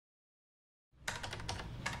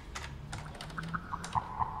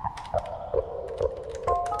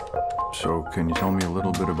So, can you tell me a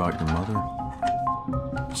little bit about your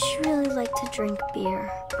mother? She really liked to drink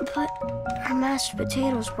beer, but her mashed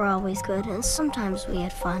potatoes were always good, and sometimes we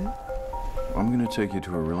had fun. I'm gonna take you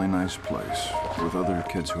to a really nice place with other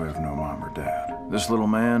kids who have no mom or dad. This little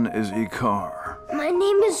man is Icar. My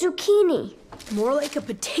name is Zucchini. More like a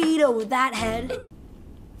potato with that head.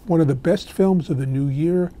 One of the best films of the new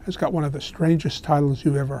year has got one of the strangest titles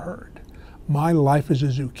you've ever heard. My Life As A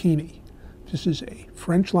Zucchini. This is a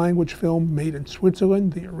French language film made in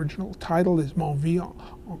Switzerland. The original title is Mon vie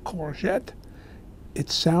en courgette. It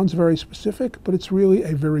sounds very specific, but it's really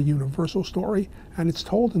a very universal story, and it's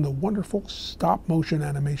told in the wonderful stop-motion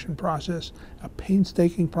animation process, a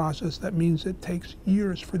painstaking process that means it takes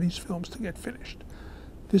years for these films to get finished.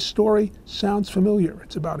 This story sounds familiar.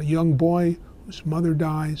 It's about a young boy whose mother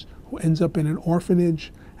dies, who ends up in an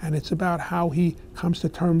orphanage, and it's about how he comes to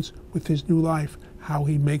terms with his new life, how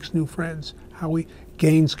he makes new friends, how he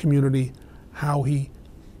gains community, how he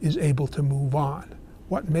is able to move on.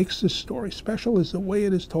 What makes this story special is the way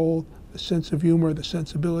it is told, the sense of humor, the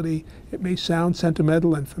sensibility. It may sound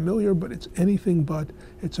sentimental and familiar, but it's anything but.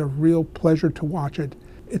 It's a real pleasure to watch it.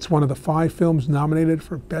 It's one of the 5 films nominated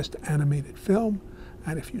for Best Animated Film,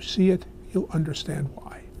 and if you see it, you'll understand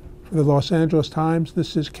why. For the Los Angeles Times,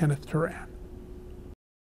 this is Kenneth Turan.